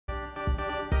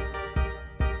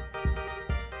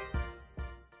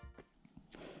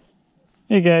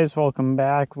Hey guys, welcome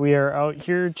back. We are out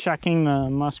here checking the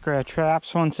muskrat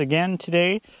traps once again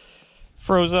today.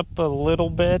 Froze up a little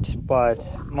bit, but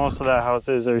most of the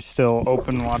houses are still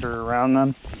open water around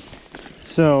them.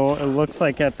 So it looks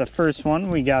like at the first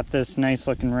one we got this nice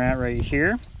looking rat right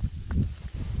here.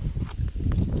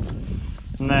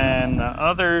 And then the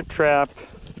other trap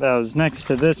that was next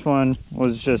to this one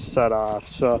was just set off.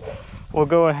 So we'll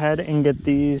go ahead and get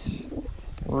these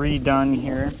redone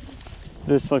here.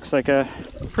 This looks like a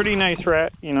pretty nice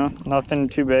rat, you know, nothing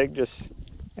too big, just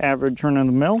average run of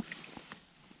the mill.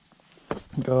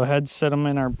 Go ahead, set them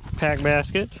in our pack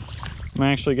basket. I'm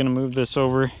actually going to move this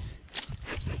over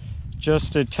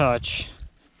just a touch,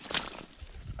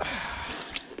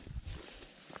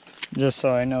 just so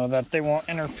I know that they won't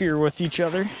interfere with each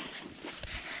other.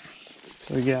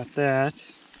 So we got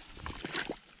that.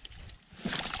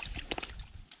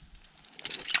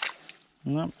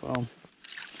 Nope, well,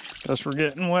 guess we're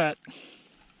getting wet.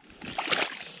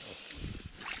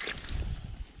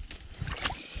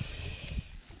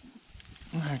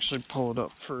 I'll actually pull it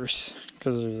up first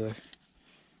because there's a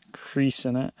crease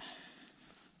in it.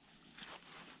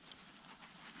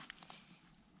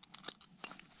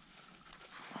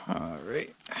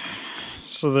 Alright,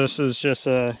 so this is just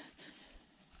a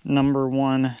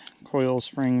 #1 coil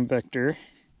spring Victor,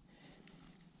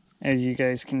 as you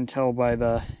guys can tell by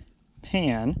the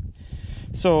pan.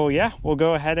 So yeah, we'll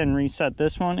go ahead and reset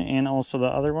this one and also the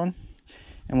other one,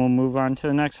 and we'll move on to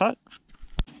the next hut.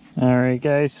 Alright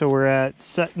guys, so we're at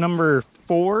set number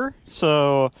 4.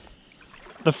 So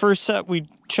the first set we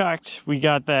checked, we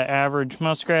got the average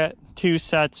muskrat. 2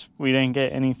 sets, we didn't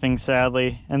get anything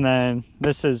sadly. And then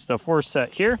this is the 4th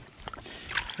set here.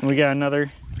 And we got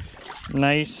another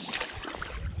nice,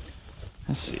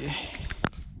 let's see,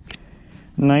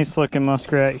 nice looking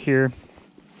muskrat here.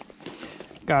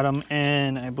 Got them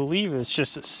in, I believe it's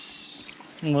just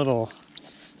a little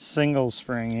single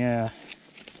spring, yeah.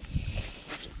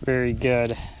 Very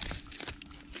good.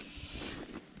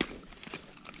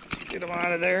 Get him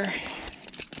out of there.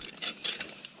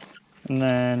 And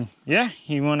then, yeah,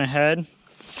 he went ahead.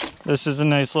 This is a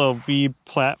nice little V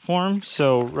platform,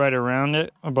 so right around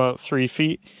it, about 3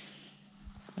 feet.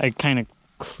 I kind of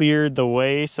cleared the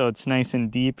way so it's nice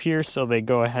and deep here, so they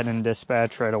go ahead and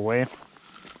dispatch right away.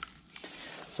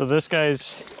 So this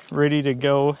guy's ready to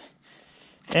go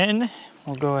in.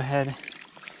 We'll go ahead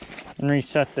and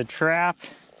reset the trap,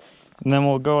 and then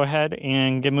we'll go ahead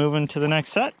and get moving to the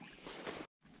next set.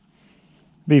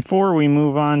 Before we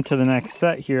move on to the next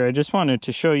set here, I just wanted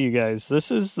to show you guys, this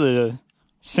is the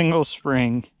single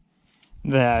spring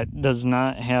that does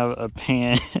not have a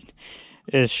pan.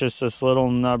 It's just this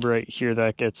little nub right here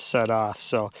that gets set off.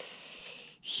 So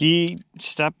he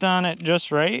stepped on it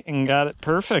just right and got it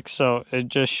perfect. So it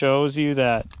just shows you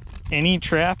that any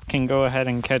trap can go ahead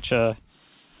and catch an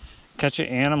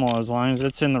animal as long as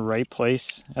it's in the right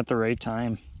place at the right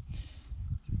time.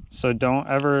 So don't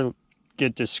ever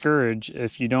get discouraged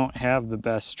if you don't have the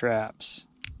best traps.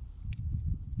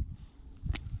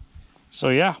 So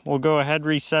yeah, we'll go ahead,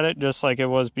 reset it just like it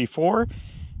was before,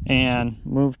 and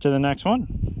move to the next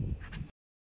one.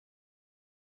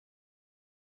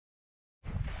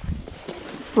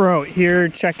 We're out here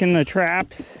checking the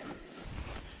traps.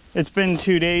 It's been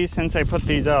 2 days since I put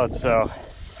these out, so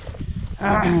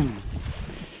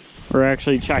we're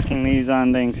actually checking these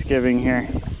on Thanksgiving here.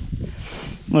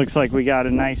 Looks like we got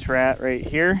a nice rat right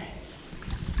here.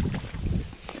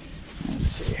 Let's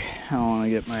see, I don't want to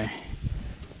get my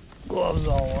gloves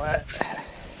all wet.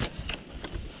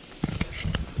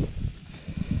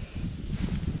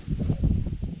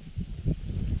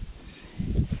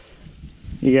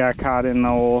 He got caught in the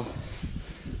old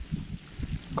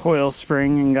coil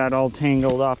spring and got all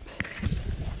tangled up.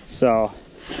 So,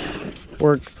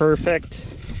 worked perfect.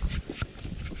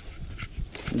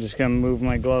 I'm just gonna move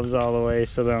my gloves all the way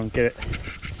so they don't get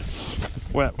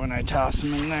wet when I toss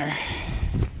them in there.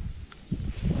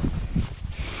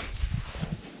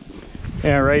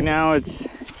 Yeah, right now it's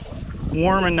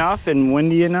warm enough and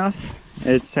windy enough.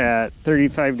 It's at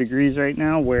 35 degrees right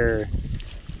now, where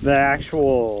the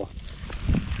actual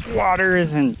water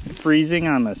isn't freezing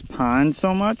on this pond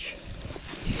so much,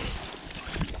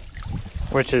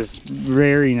 which is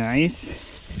very nice.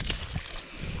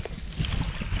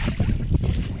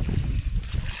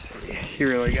 He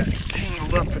really got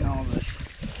tangled up in all this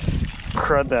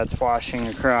crud that's washing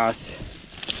across.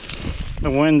 The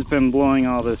wind's been blowing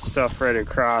all this stuff right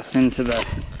across into the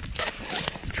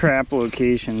trap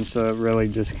location, so it really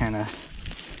just kind of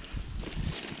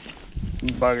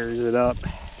buggers it up.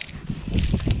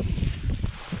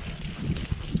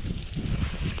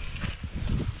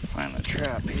 Find the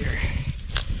trap here.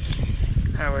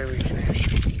 That way we can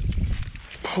actually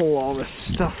pull all this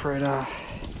stuff right off.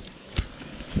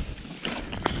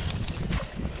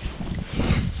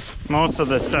 Most of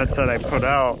the sets that I put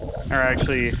out are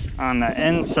actually on the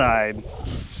inside,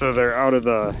 so they're out of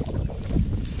the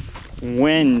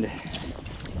wind.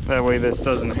 That way this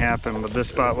doesn't happen, but this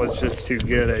spot was just too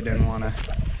good. I didn't want to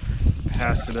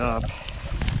pass it up.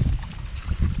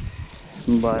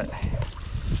 But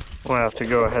we'll have to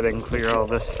go ahead and clear all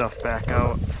this stuff back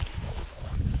out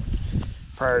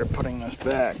prior to putting this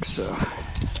back, so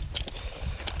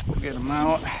we'll get them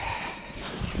out.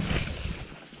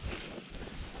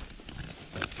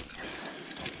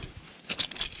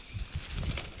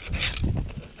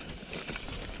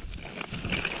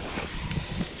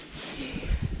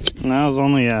 And that was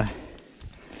only a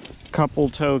couple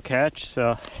toe catch,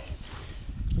 so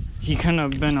he couldn't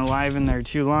have been alive in there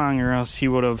too long, or else he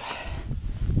would have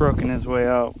broken his way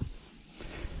out.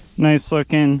 Nice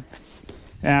looking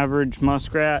average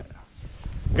muskrat.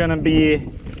 Gonna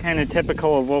be kind of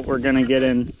typical of what we're gonna get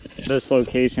in this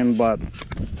location, but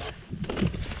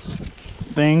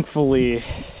thankfully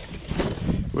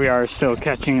we are still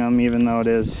catching them, even though it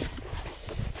is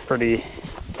pretty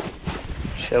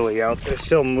chilly out. They're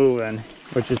still moving,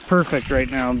 which is perfect right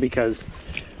now, because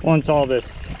once all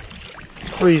this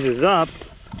freezes up,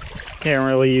 can't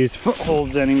really use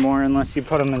footholds anymore unless you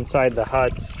put them inside the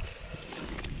huts.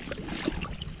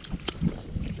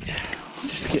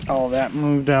 Just get all that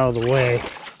moved out of the way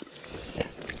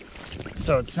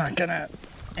so it's not gonna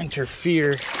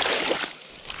interfere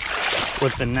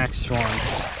with the next one.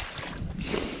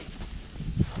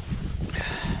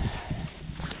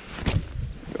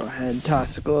 Go ahead,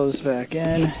 toss the gloves back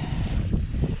in.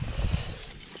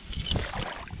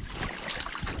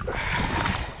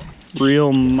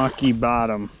 Real mucky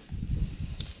bottom.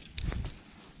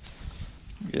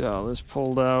 Get all this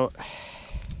pulled out.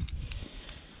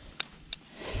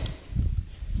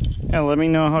 Yeah, let me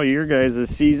know how your guys'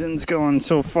 season's going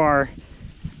so far.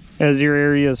 Has your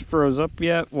areas froze up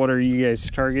yet? What are you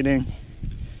guys targeting?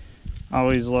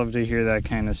 Always love to hear that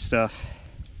kind of stuff.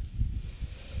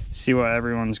 See what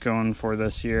everyone's going for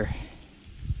this year.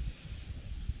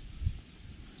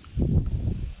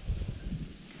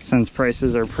 Since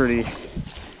prices are pretty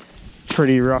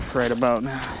rough right about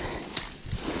now.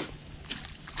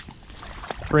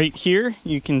 Right here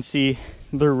you can see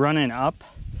they're running up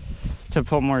to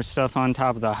put more stuff on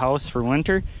top of the house for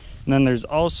winter. And then there's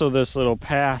also this little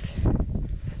path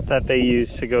that they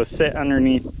use to go sit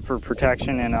underneath for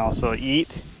protection and also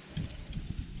eat.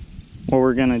 What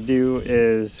we're gonna do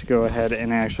is go ahead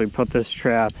and actually put this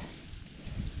trap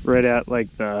right at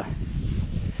like the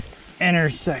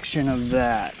intersection of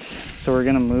that. So we're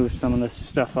gonna move some of this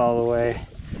stuff all the way,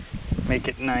 make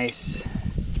it nice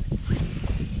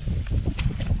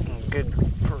and good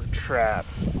for a trap.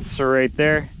 So right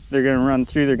there, they're gonna run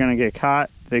through, they're gonna get caught.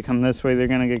 They come this way, they're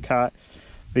gonna get caught.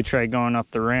 They try going up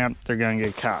the ramp, they're gonna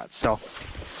get caught. So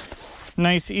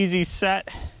nice easy set,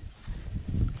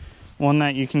 one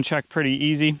that you can check pretty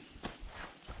easy.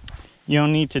 You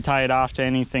don't need to tie it off to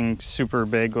anything super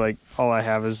big. Like all I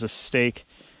have is a stake,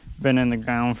 been in the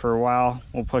ground for a while.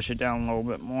 We'll push it down a little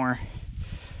bit more,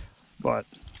 but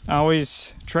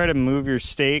always try to move your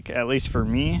stake. At least for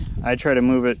me, I try to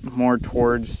move it more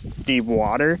towards deep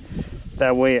water.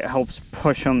 That way it helps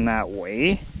push them that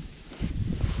way,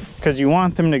 because you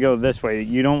want them to go this way.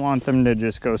 You don't want them to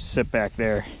just go sit back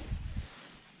there.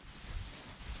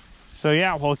 So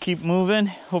yeah, we'll keep moving.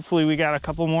 Hopefully we got a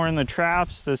couple more in the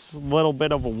traps. This little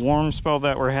bit of a warm spell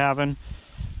that we're having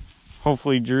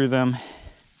hopefully drew them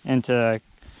into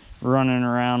running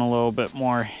around a little bit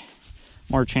more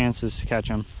chances to catch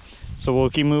them. So we'll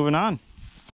keep moving on.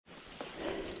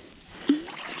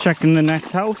 Checking the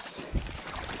next house.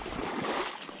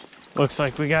 Looks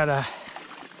like we got a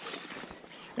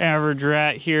average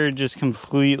rat here, just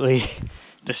completely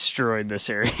destroyed this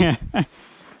area.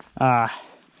 To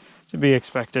be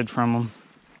expected from them.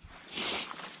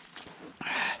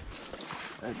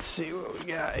 Let's see what we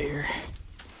got here.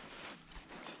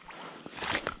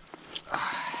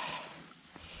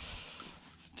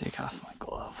 Take off my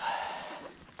glove.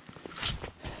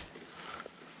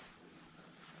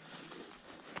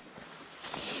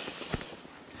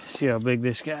 See how big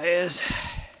this guy is.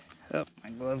 Oh, my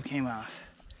glove came off.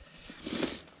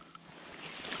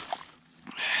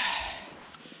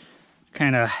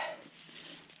 Kind of,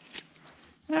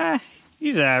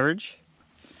 he's average.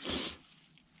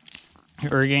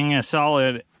 We're getting a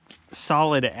solid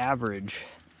average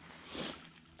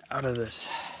out of this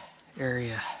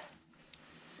area.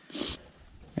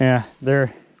 Yeah,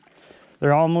 they're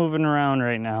all moving around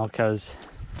right now because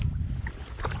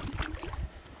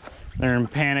They're in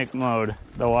panic mode.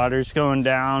 The water's going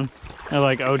down. They're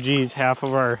like, oh geez, half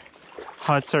of our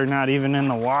huts are not even in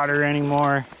the water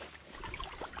anymore.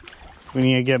 We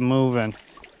need to get moving.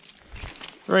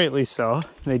 Rightly so,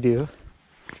 they do.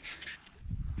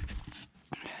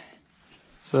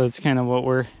 So that's kind of what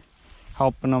we're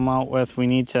helping them out with. We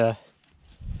need to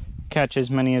catch as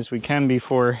many as we can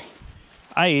before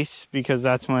ice, because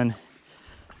that's when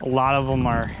a lot of them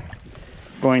are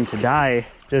going to die,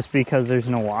 just because there's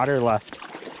no water left.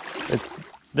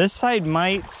 This side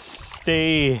might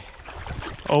stay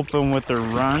open with the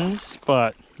runs,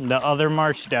 but the other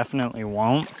marsh definitely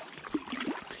won't.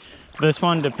 This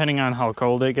one, depending on how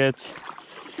cold it gets,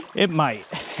 it might.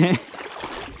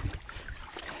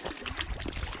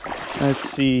 Let's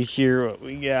see here what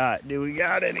we got. Do we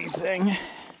got anything?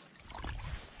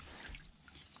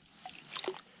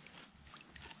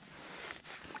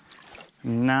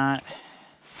 Not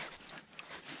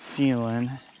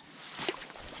feeling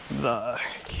the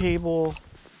cable,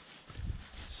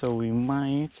 so we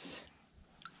we'll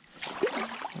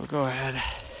go ahead,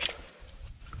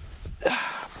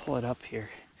 pull it up here.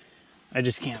 I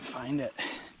just can't find it.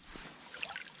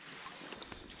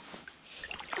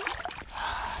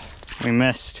 We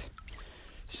missed.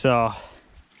 So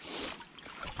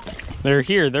they're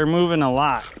here, they're moving a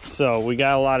lot, so we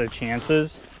got a lot of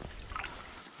chances.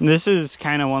 This is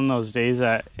kind of one of those days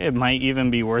that it might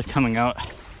even be worth coming out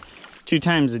 2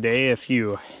 times a day if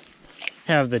you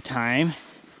have the time.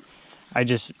 I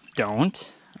just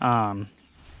don't.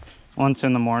 Once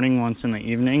in the morning, once in the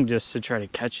evening, just to try to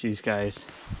catch these guys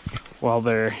while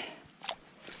they're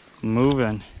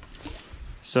moving.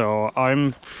 So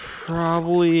I'm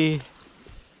probably,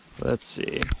 let's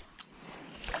see.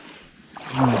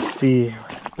 I'm gonna see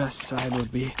where the best side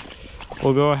would be.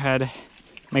 We'll go ahead,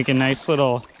 make a nice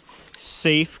little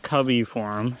safe cubby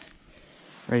for them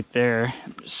right there.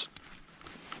 Just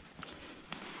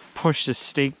push the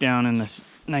stake down in this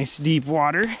nice deep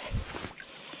water,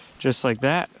 just like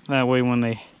that. That way when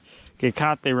they get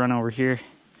caught, they run over here,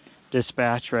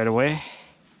 dispatch right away.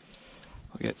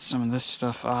 We'll get some of this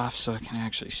stuff off so I can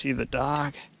actually see the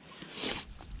dog.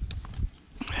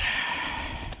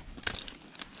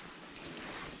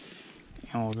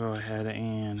 And we'll go ahead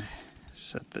and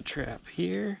set the trap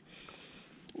here.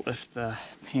 Lift the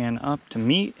pan up to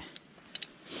meet.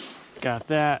 Got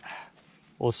that.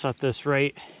 We'll set this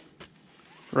right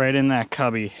in that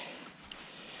cubby.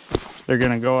 They're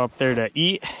gonna go up there to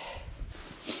eat.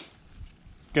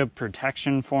 Good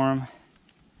protection for them.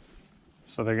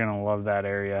 So they're gonna love that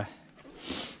area.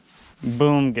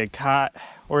 Boom, get caught.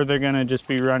 Or they're gonna just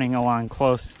be running along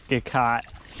close, get caught.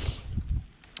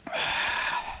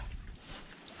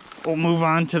 We'll move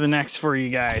on to the next for you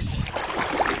guys.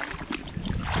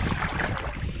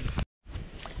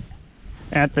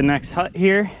 At the next hut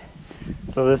here.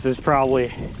 So this is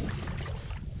probably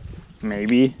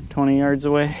maybe 20 yards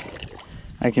away.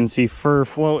 I can see fur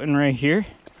floating right here.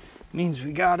 Means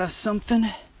we got us something.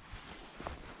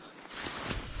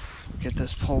 Get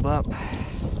this pulled up.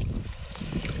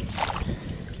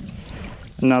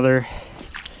 Another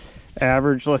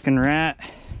average looking rat.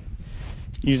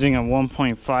 Using a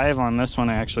 1.5 on this one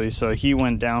actually, so he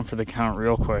went down for the count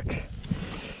real quick.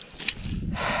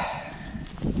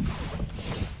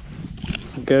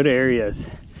 Good areas.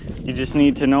 You just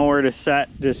need to know where to set.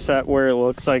 Just set where it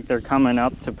looks like they're coming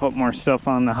up to put more stuff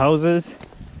on the houses,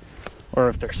 or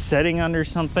if they're sitting under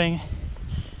something,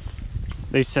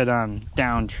 they sit on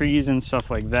down trees and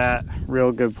stuff like that.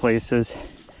 Real good places.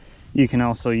 You can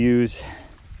also use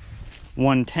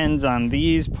 110s on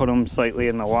these, put them slightly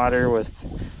in the water with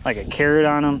like a carrot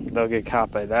on them. They'll get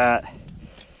caught by that.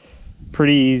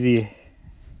 Pretty easy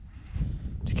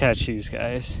to catch these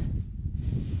guys.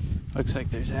 Looks like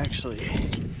there's actually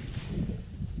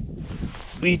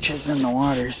leeches in the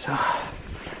water, so,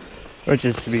 which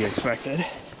is to be expected.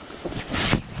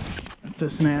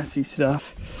 This nasty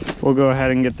stuff. We'll go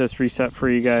ahead and get this reset for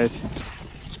you guys.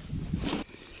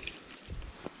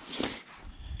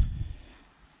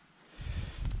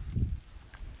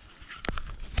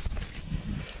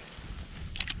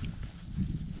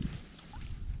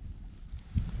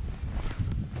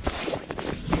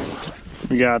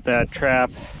 We got that trap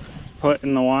put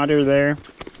in the water there,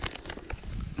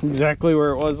 exactly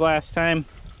where it was last time.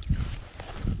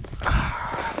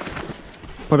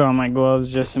 Put on my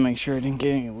gloves just to make sure I didn't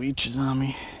get any leeches on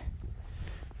me.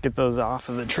 Get those off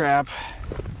of the trap.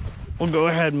 We'll go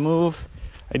ahead and move.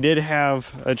 I did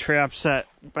have a trap set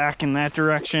back in that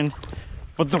direction,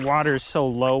 but the water is so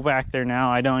low back there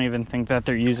now, I don't even think that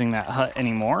they're using that hut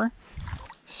anymore.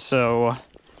 So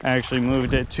I actually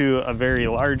moved it to a very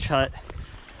large hut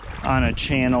on a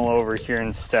channel over here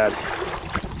instead.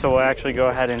 So we'll actually go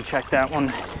ahead and check that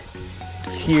one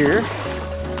here.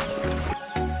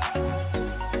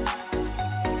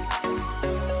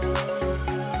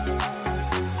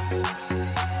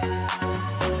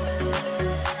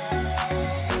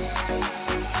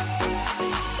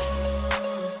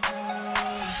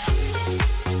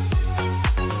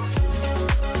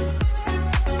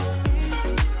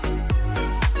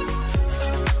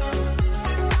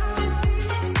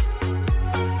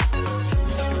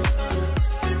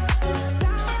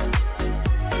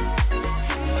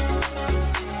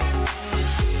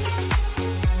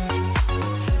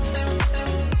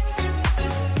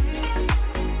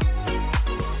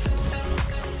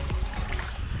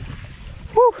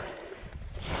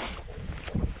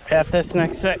 At this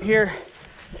next set here,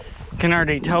 can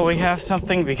already tell we have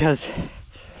something because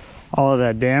all of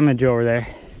that damage over there.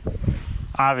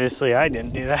 Obviously I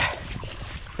didn't do that.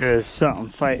 There's something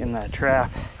fighting that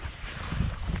trap.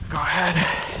 Go ahead,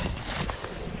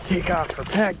 take off our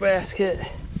pack basket,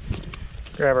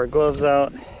 grab our gloves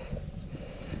out,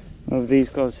 move these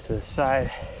gloves to the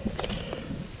side.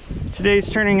 Today's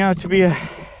turning out to be a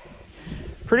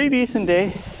pretty decent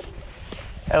day,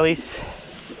 at least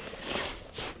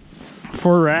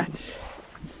for rats.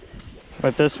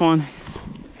 But this one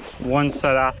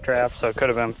set off trap, so it could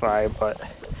have been 5, but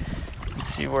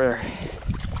let's see where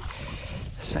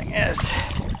this thing is.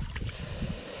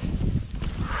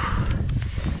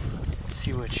 Let's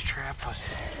see which trap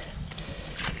was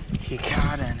he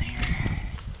caught in here.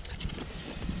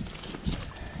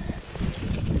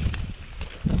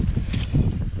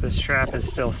 This trap is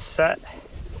still set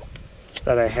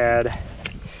that I had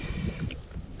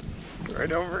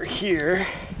right over here,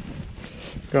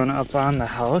 going up on the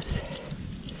house.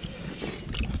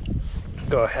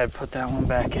 Go ahead, put that one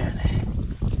back in.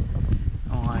 And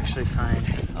we'll actually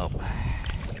find, oh,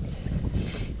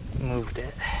 moved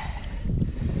it.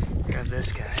 Grab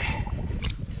this guy.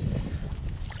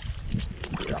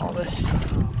 Get all this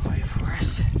stuff out of the way for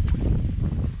us.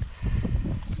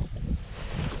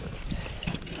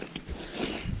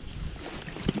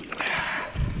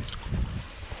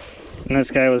 And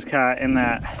this guy was caught in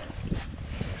that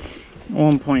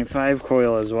 1.5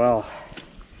 coil as well.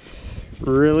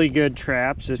 Really good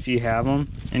traps if you have them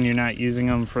and you're not using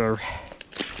them for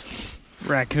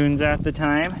raccoons at the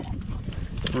time.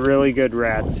 Really good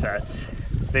rat sets.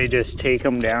 They just take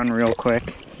them down real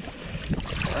quick.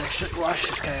 I'll actually wash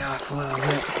this guy off a little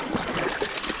bit.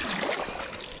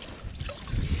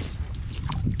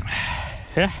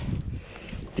 Yeah,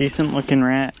 decent looking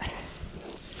rat.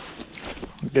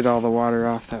 Get all the water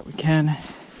off that we can.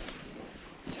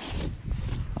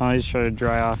 Always try to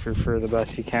dry off your fur the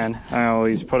best you can. I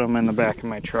always put them in the back of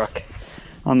my truck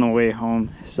on the way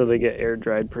home so they get air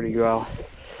dried pretty well.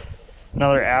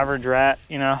 Another average rat,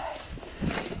 you know,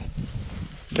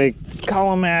 they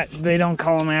don't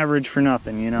call them average for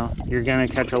nothing, you know. You're gonna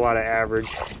catch a lot of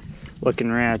average looking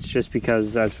rats just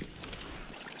because that's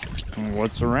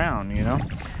what's around, you know.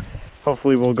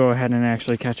 Hopefully we'll go ahead and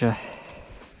actually catch a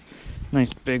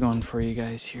nice big one for you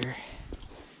guys here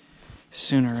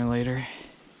sooner or later.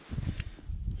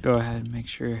 Go ahead and make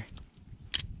sure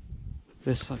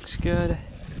this looks good.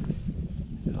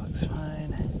 It looks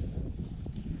fine.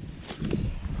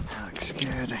 That looks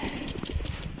good.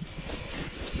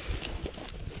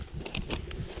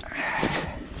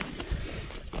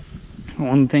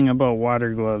 One thing about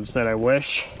water gloves that I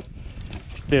wish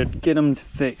they'd get them to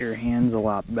fit your hands a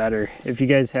lot better. If you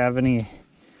guys have any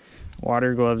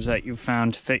water gloves that you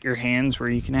found to fit your hands where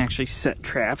you can actually set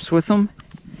traps with them,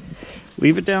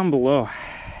 leave it down below,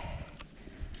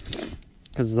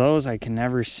 because those I can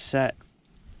never set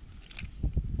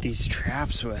these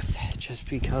traps with just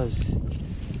because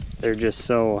they're just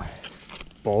so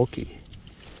bulky.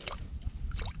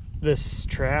 This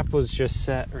trap was just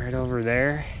set right over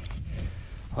there.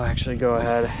 I'll actually go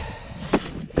ahead,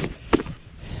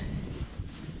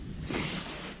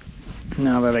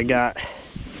 now that I got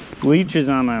leeches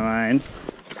on my mind,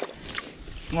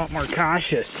 a lot more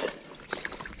cautious.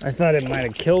 I thought it might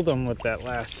have killed them with that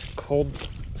last cold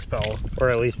spell, or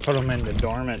at least put them into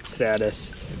dormant status.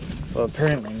 Well,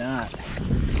 apparently not.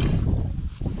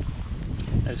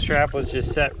 This trap was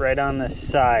just set right on this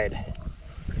side.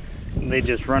 They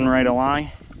just run right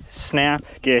along, snap,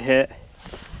 get hit,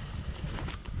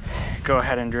 go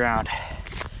ahead and drown.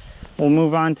 We'll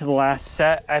move on to the last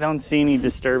set. I don't see any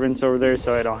disturbance over there,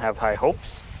 so I don't have high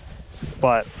hopes.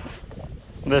 But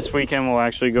this weekend we'll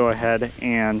actually go ahead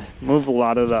and move a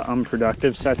lot of the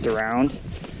unproductive sets around.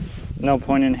 No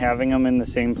point in having them in the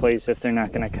same place if they're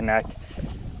not going to connect.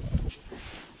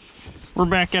 We're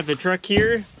back at the truck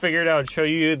here. Figured I would show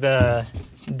you the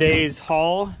day's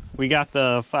haul. We got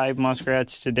the 5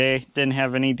 muskrats today. Didn't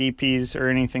have any DPs or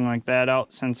anything like that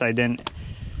out since I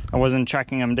wasn't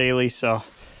checking them daily, so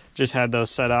just had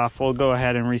those set off. We'll go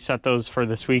ahead and reset those for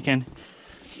this weekend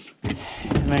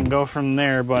and then go from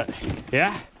there. But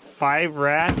yeah, 5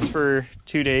 rats for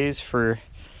 2 days for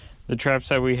the traps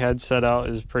that we had set out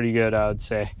is pretty good, I would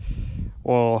say.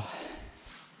 Well,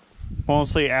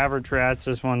 mostly average rats.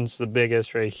 This one's the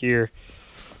biggest right here,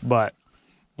 but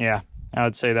yeah, I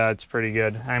would say that's pretty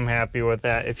good. I'm happy with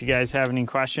that. If you guys have any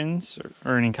questions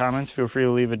or any comments, feel free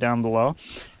to leave it down below.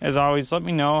 As always, let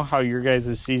me know how your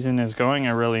guys' season is going.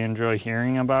 I really enjoy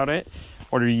hearing about it.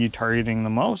 What are you targeting the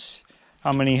most?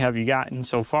 How many have you gotten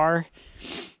so far?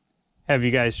 Have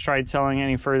you guys tried selling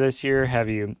any for this year? Have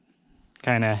you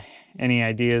kind of any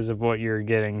ideas of what you're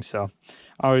getting? So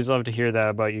I always love to hear that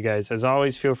about you guys. As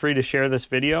always, feel free to share this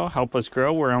video. Help us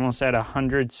grow. We're almost at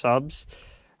 100 subs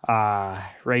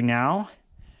right now.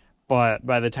 But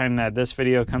by the time that this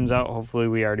video comes out, hopefully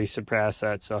we already surpassed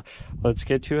that. So let's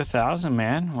get to 1,000,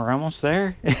 man. We're almost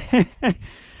there.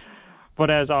 But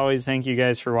as always, thank you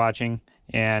guys for watching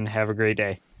and have a great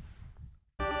day.